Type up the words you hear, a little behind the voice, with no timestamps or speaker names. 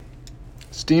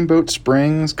Steamboat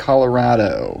Springs,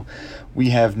 Colorado. We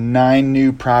have 9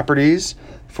 new properties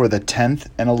for the 10th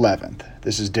and 11th.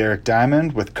 This is Derek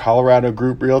Diamond with Colorado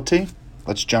Group Realty.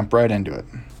 Let's jump right into it.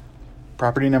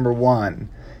 Property number 1,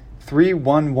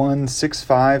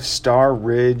 31165 Star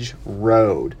Ridge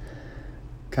Road.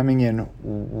 Coming in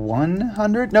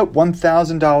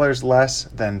 $1,000 less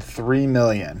than $3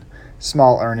 million.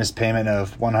 Small earnest payment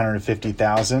of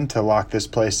 $150,000 to lock this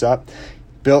place up.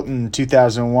 Built in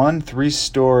 2001,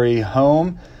 3-story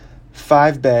home,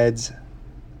 5 beds,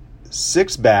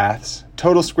 6 baths,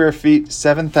 total square feet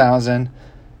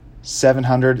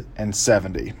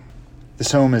 7,770.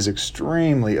 This home is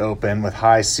extremely open with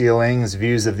high ceilings,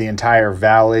 views of the entire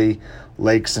valley,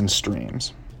 lakes, and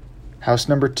streams. House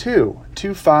number 2,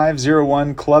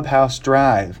 2501 Clubhouse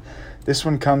Drive. This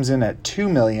one comes in at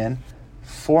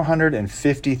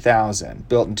 $2,450,000.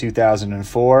 Built in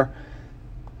 2004.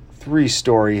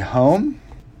 3-story home.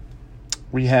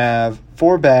 We have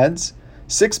 4 beds,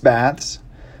 6 baths.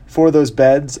 4 of those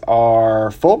beds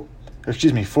are full.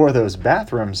 4 of those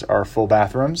bathrooms are full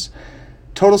bathrooms.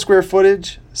 Total square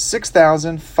footage,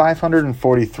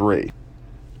 6,543.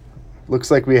 Looks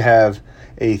like we have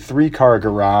a 3-car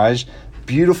garage,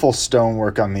 beautiful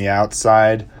stonework on the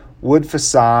outside, wood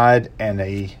facade, and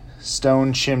a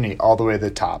stone chimney all the way to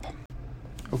the top.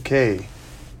 Okay.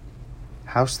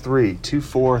 House 3,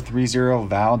 2430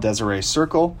 Val Desiree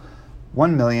Circle,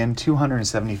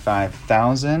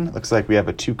 $1,275,000. Looks like we have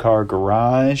a 2-car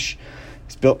garage.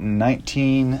 It's built in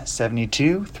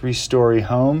 1972, 3-story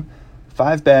home,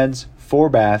 5 beds, 4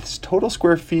 baths, total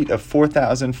square feet of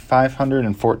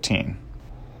 4,514.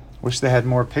 Wish they had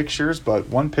more pictures, but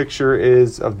one picture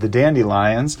is of the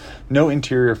dandelions. No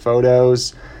interior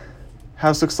photos.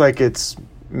 House looks like it's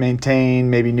maintained,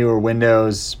 maybe newer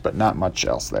windows, but not much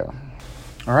else there.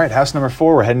 All right, house number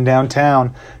 4, we're heading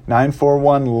downtown,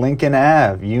 941 Lincoln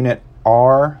Ave, unit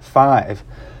R5,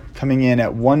 coming in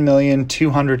at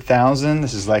 $1,200,000.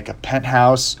 This is like a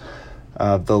penthouse,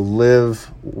 the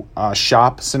live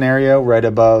shop scenario right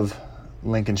above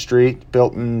Lincoln Street.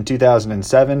 Built in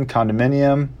 2007,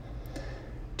 condominium,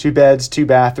 2 beds, 2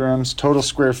 bathrooms, total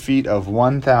square feet of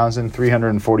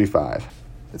 1,345.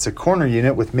 It's a corner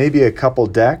unit with maybe a couple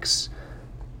decks.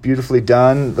 Beautifully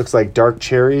done. Looks like dark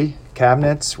cherry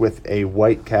cabinets with a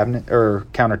white cabinet or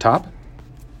countertop.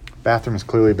 Bathroom has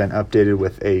clearly been updated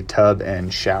with a tub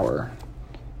and shower.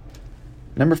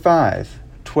 Number 5,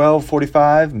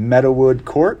 1245 Meadowood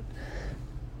Court.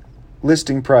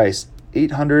 Listing price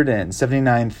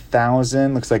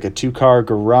 $879,000. Looks like a 2-car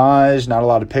garage. Not a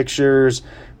lot of pictures.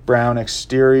 Brown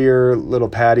exterior, little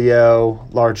patio,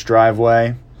 large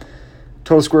driveway.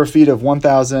 Total square feet of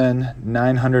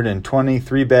 1,920,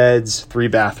 3 beds, 3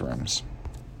 bathrooms.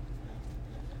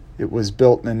 It was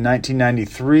built in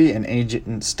 1993 and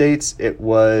agent states it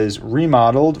was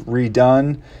remodeled,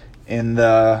 redone in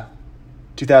the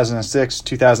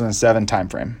 2006-2007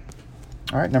 timeframe.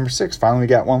 All right, number 6. Finally, we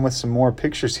got one with some more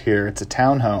pictures here. It's a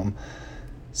townhome.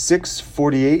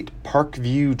 648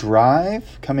 Parkview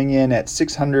Drive, coming in at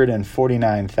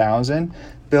 $649,000.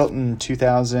 Built in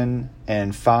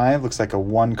 2005. Looks like a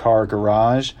 1-car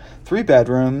garage. 3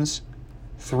 bedrooms,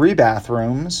 3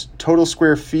 bathrooms. Total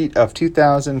square feet of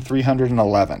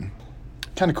 2,311.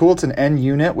 Kind of cool. It's an end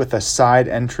unit with a side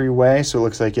entryway, so it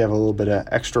looks like you have a little bit of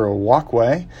extra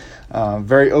walkway.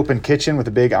 Very open kitchen with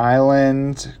a big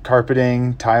island,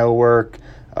 carpeting, tile work,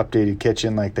 updated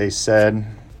kitchen like they said.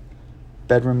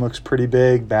 Bedroom looks pretty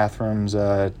big. Bathroom's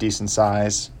decent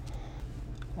size.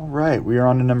 All right, we are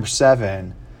on to number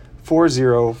 7.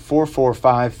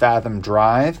 40445 Fathom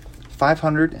Drive,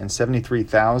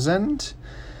 $573,000.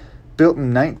 Built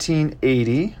in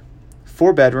 1980.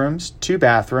 4 bedrooms, 2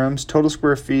 bathrooms, total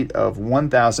square feet of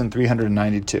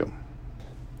 1,392.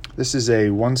 This is a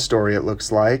 1-story, it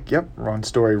looks like. Yep,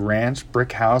 1-story ranch,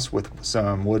 brick house with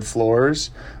some wood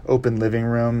floors, open living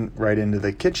room right into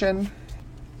the kitchen.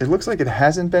 It looks like it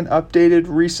hasn't been updated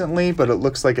recently, but it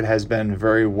looks like it has been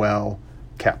very well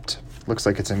kept. Looks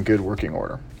like it's in good working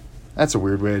order. That's a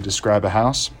weird way to describe a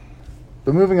house.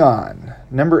 But moving on,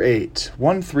 number 8,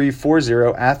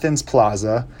 1340 Athens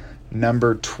Plaza,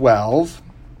 number 12,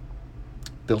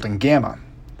 Building Gamma.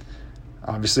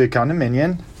 Obviously a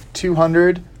condominium,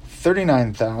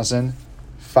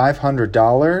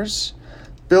 $239,500.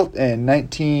 Built in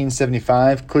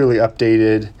 1975, clearly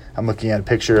updated. I'm looking at a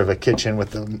picture of a kitchen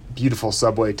with the beautiful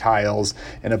subway tiles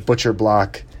and a butcher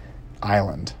block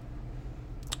island.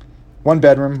 1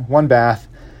 bedroom, 1 bath,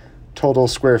 total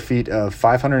square feet of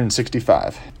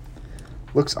 565.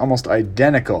 Looks almost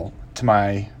identical to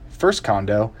my first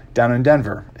condo down in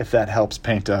Denver, if that helps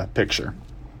paint a picture.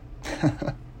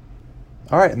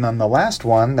 All right, and then the last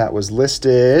one that was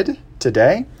listed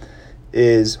today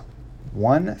is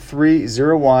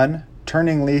 1301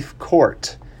 Turning Leaf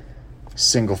Court.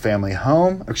 Single-family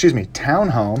home,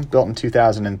 townhome, built in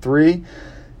 2003.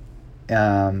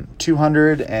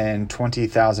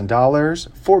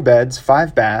 $220,000, 4 beds,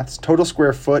 5 baths, total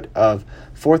square foot of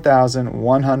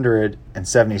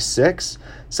 4,176.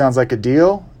 Sounds like a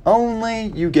deal.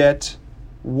 Only you get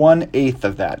 1/8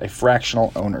 of that, a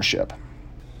fractional ownership.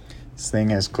 This thing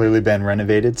has clearly been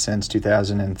renovated since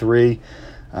 2003.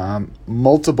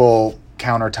 Multiple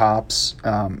countertops,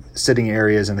 sitting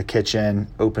areas in the kitchen,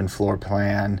 open floor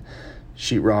plan,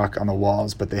 sheetrock on the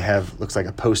walls, but they have, looks like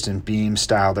a post and beam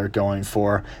style they're going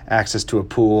for. Access to a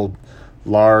pool,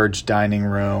 large dining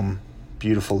room,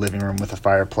 beautiful living room with a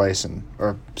fireplace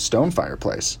or stone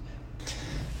fireplace.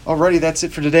 Alrighty, that's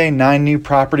it for today. 9 new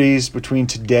properties between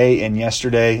today and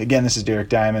yesterday. Again, this is Derek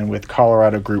Diamond with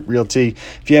Colorado Group Realty.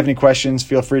 If you have any questions,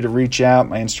 feel free to reach out.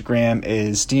 My Instagram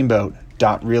is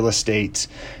steamboat.realestate,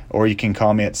 or you can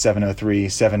call me at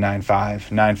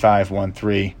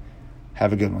 703-795-9513.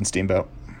 Have a good one, Steamboat.